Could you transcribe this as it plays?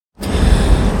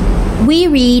We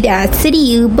read at City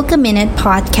U Book a Minute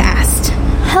podcast.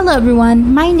 Hello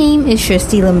everyone, my name is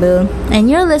Shreesti Limbu, and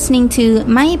you're listening to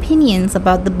my opinions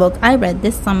about the book I read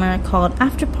this summer called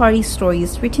Afterparties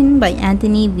Stories, written by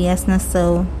Anthony Veasna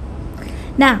So.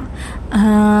 Now,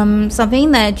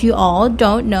 something that you all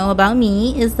don't know about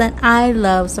me is that I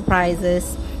love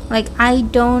surprises. Like, I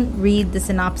don't read the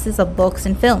synopsis of books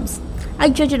and films. I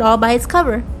judge it all by its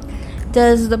cover.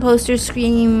 Does the poster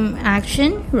scream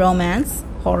action, romance,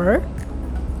 horror?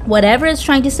 Whatever it's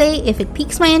trying to say, if it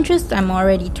piques my interest, I'm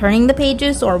already turning the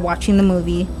pages or watching the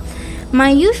movie. My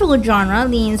usual genre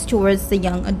leans towards the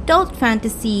young adult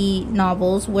fantasy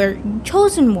novels where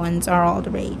chosen ones are all the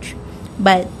rage.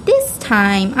 But this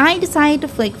time, I decided to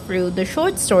flick through the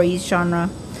short stories genre.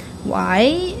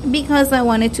 Why? Because I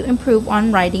wanted to improve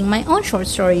on writing my own short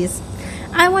stories.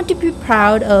 I want to be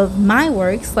proud of my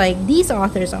works like these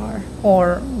authors are,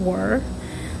 or were.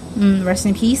 Rest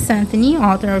in peace, Anthony,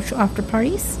 author of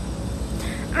Afterparties.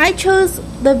 I chose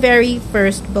the very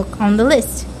first book on the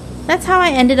list. That's how I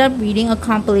ended up reading a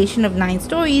compilation of 9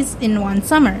 stories in one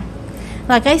summer.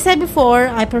 Like I said before,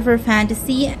 I prefer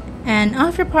fantasy, and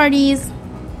Afterparties,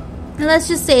 let's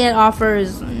just say it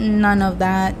offers none of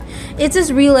that. It's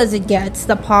as real as it gets.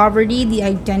 The poverty, the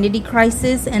identity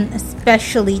crisis, and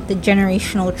especially the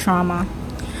generational trauma.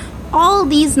 All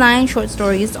these 9 short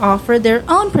stories offer their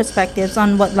own perspectives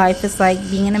on what life is like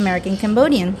being an American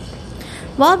Cambodian.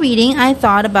 While reading, I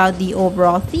thought about the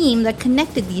overall theme that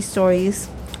connected these stories.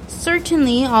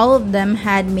 Certainly, all of them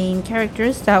had main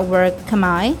characters that were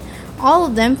Khmer. All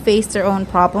of them faced their own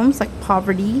problems like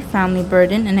poverty, family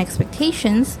burden, and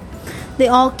expectations. They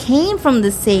all came from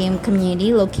the same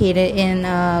community located in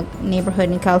a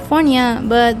neighborhood in California,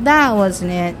 but that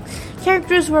wasn't it.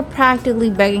 Characters were practically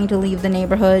begging to leave the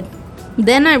neighborhood.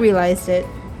 Then I realized it.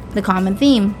 The common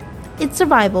theme. It's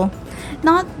survival.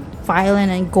 Not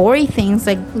violent and gory things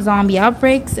like zombie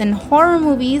outbreaks and horror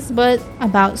movies, but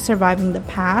about surviving the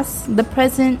past, the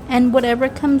present, and whatever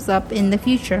comes up in the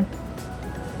future.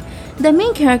 The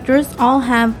main characters all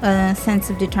have a sense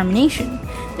of determination.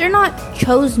 They're not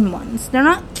chosen ones. They're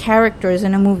not characters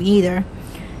in a movie either.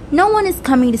 No one is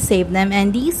coming to save them,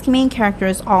 and these main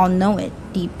characters all know it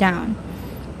deep down.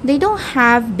 They don't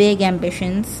have big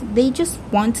ambitions. They just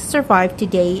want to survive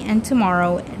today and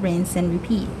tomorrow, rinse and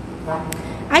repeat.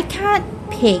 I can't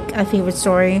pick a favorite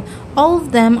story. All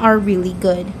of them are really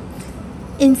good.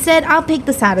 Instead, I'll pick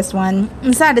the saddest one.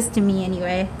 Saddest to me,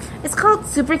 anyway. It's called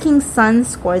Super King's Son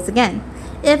Scores Again.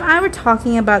 If I were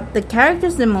talking about the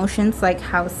characters' emotions, like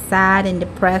how sad and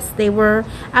depressed they were,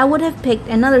 I would have picked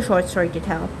another short story to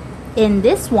tell. In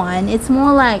this one, it's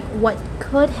more like what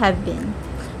could have been.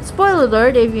 Spoiler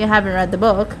alert if you haven't read the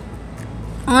book.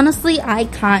 Honestly, I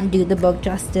can't do the book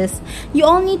justice. You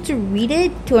all need to read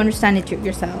it to understand it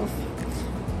yourself.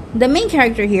 The main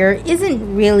character here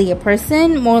isn't really a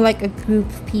person, more like a group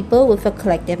of people with a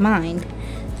collective mind.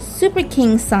 Super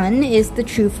King's son is the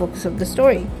true focus of the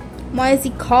story. Why is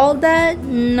he called that?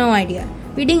 No idea.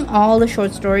 Reading all the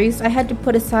short stories, I had to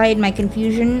put aside my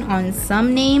confusion on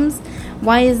some names.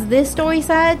 Why is this story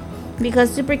sad?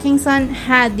 Because Super King's son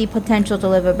had the potential to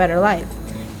live a better life.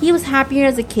 He was happier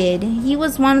as a kid. He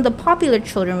was one of the popular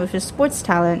children with his sports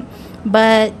talent.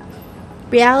 But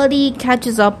reality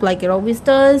catches up like it always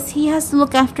does. He has to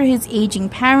look after his aging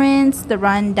parents, the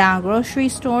run-down grocery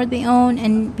store they own,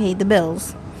 and pay the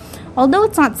bills. Although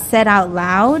it's not said out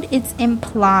loud, it's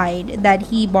implied that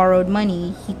he borrowed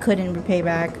money he couldn't repay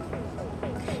back.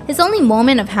 His only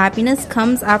moment of happiness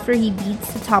comes after he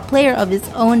beats the top player of his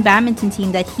own badminton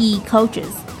team that he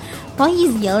coaches. While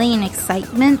he's yelling in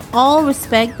excitement, all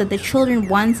respect that the children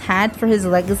once had for his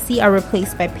legacy are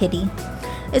replaced by pity.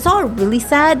 It's all really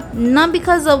sad, not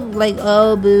because of like,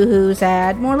 oh, boo-hoo,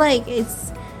 sad. More like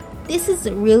this is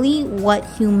really what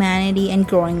humanity and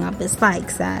growing up is like,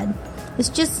 sad. It's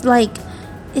just like,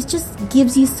 it just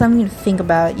gives you something to think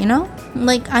about, you know?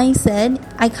 Like I said,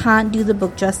 I can't do the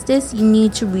book justice. You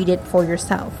need to read it for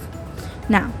yourself.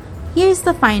 Now, here's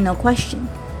the final question.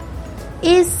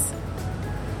 Is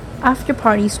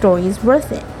Afterparty Stories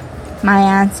worth it? My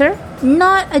answer?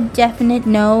 Not a definite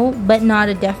no, but not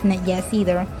a definite yes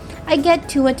either. I get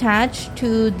too attached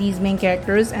to these main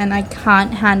characters and I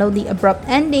can't handle the abrupt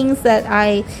endings that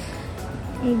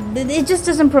it just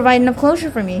doesn't provide enough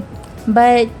closure for me.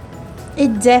 But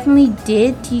it definitely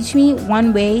did teach me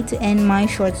one way to end my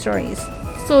short stories.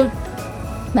 So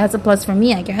that's a plus for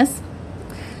me, I guess.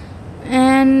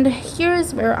 And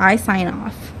here's where I sign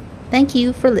off. Thank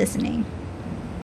you for listening.